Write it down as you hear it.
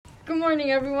Good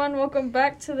morning, everyone. Welcome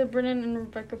back to the Brennan and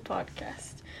Rebecca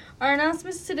podcast. Our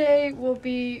announcements today will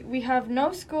be we have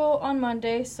no school on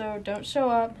Monday, so don't show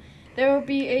up. There will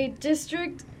be a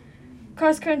district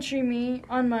cross-country meet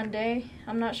on Monday.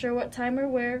 I'm not sure what time or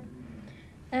where.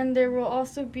 And there will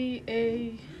also be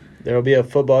There will be a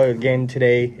football game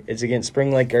today. It's against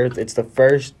Spring Lake Earth. It's the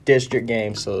first district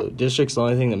game, so district's the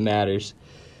only thing that matters.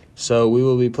 So we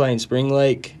will be playing Spring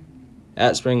Lake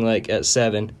at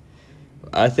 7.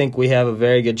 I think we have a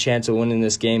very good chance of winning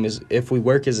this game if we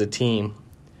work as a team.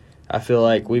 I feel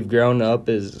like we've grown up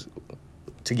as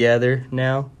together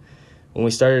now. When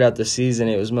we started out the season,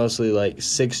 it was mostly like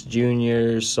 6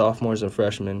 juniors, sophomores, and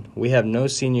freshmen. We have no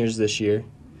seniors this year,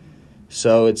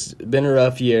 so it's been a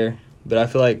rough year. But I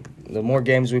feel like the more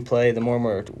games we play, the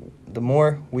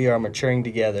more we are maturing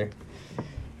together.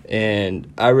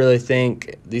 And I really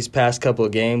think these past couple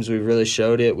of games, we really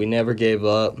showed it. We never gave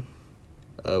up.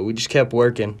 We just kept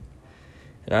working.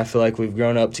 And I feel like we've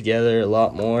grown up together a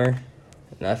lot more.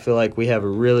 And I feel like we have a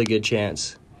really good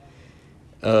chance.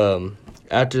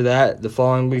 After that, the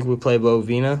following week we play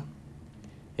Bovina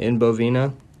in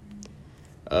Bovina.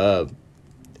 I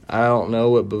don't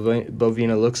know what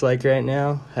Bovina looks like right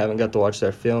now. Haven't got to watch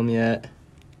their film yet.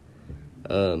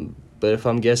 But if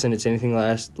I'm guessing it's anything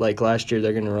like last year,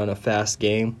 they're going to run a fast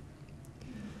game.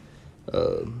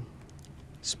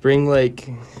 Spring Lake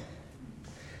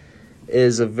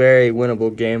is a very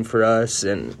winnable game for us,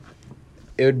 and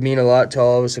it would mean a lot to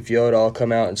all of us if you would all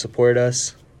come out and support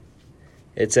us.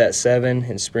 It's at 7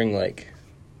 in Spring Lake.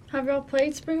 Have y'all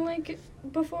played Spring Lake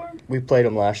before? We played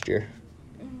them last year.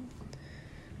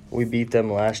 We beat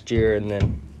them last year,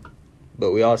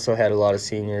 but we also had a lot of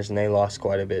seniors, and they lost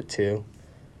quite a bit too.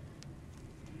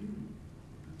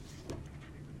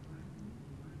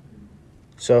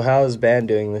 So how is band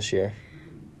doing this year?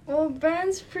 Well,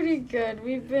 band's pretty good.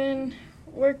 We've been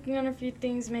working on a few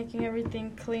things, making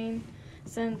everything clean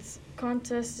since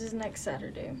contest is next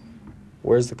Saturday.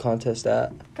 Where's the contest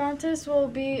at? Contest will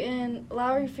be in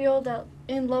Lowry Field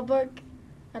in Lubbock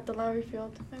at the Lowry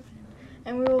Field.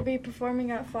 And we will be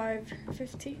performing at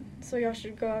 5:15. So y'all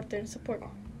should go out there and support.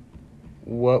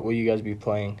 What will you guys be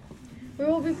playing? We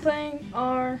will be playing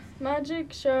our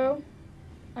magic show.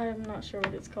 I'm not sure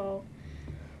what it's called.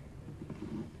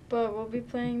 But we'll be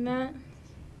playing that.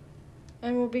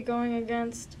 And we'll be going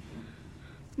against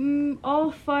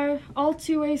all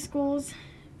 2A schools.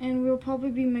 And we'll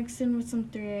probably be mixed in with some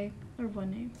 3A or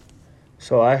 1A.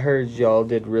 So I heard y'all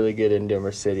did really good in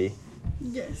Denver City.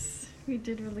 Yes, we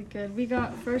did really good. We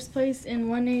got first place in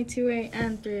 1A, 2A,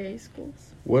 and 3A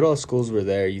schools. What all schools were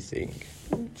there, you think?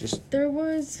 There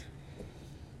was,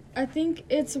 I think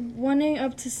it's 1A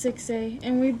up to 6A,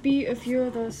 and we beat a few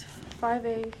of those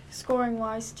 5A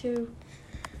scoring-wise, too.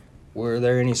 Were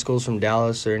there any schools from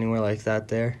Dallas or anywhere like that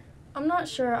there? I'm not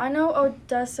sure. I know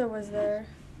Odessa was there,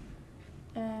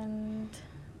 and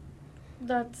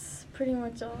that's pretty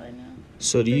much all I know.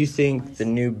 So do you think the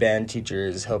new band teacher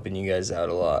is helping you guys out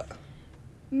a lot?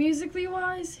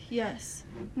 Musically-wise, yes.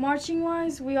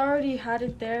 Marching-wise, we already had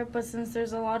it there, but since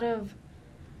there's a lot of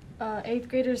 8th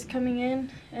graders coming in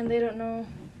and they don't know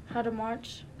how to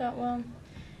march that well,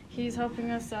 he's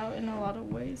helping us out in a lot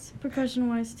of ways.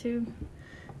 Percussion-wise, too.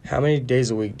 How many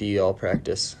days a week do you all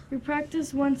practice? We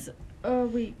practice once a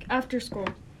week after school,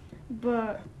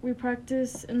 but we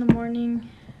practice in the morning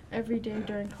every day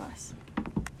during class.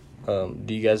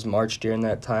 Do you guys march during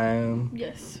that time?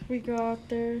 Yes, we go out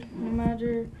there no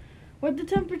matter what the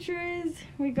temperature is.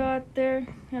 We go out there.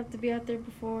 We have to be out there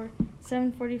before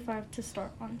 7:45 to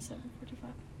start on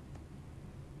 7:45.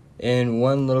 And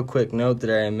one little quick note that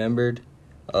I remembered.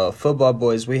 Football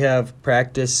boys, we have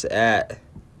practice at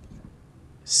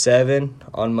 7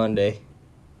 on Monday,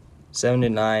 7 to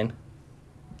 9.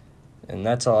 And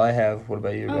that's all I have. What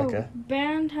about you, Rebecca?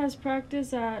 Band has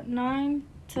practice at 9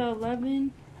 to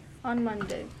 11 on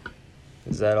Monday.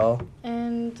 Is that all?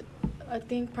 And I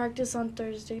think practice on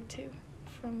Thursday, too,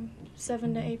 from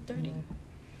 7 to 8:30.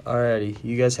 Alrighty.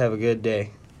 You guys have a good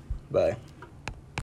day. Bye.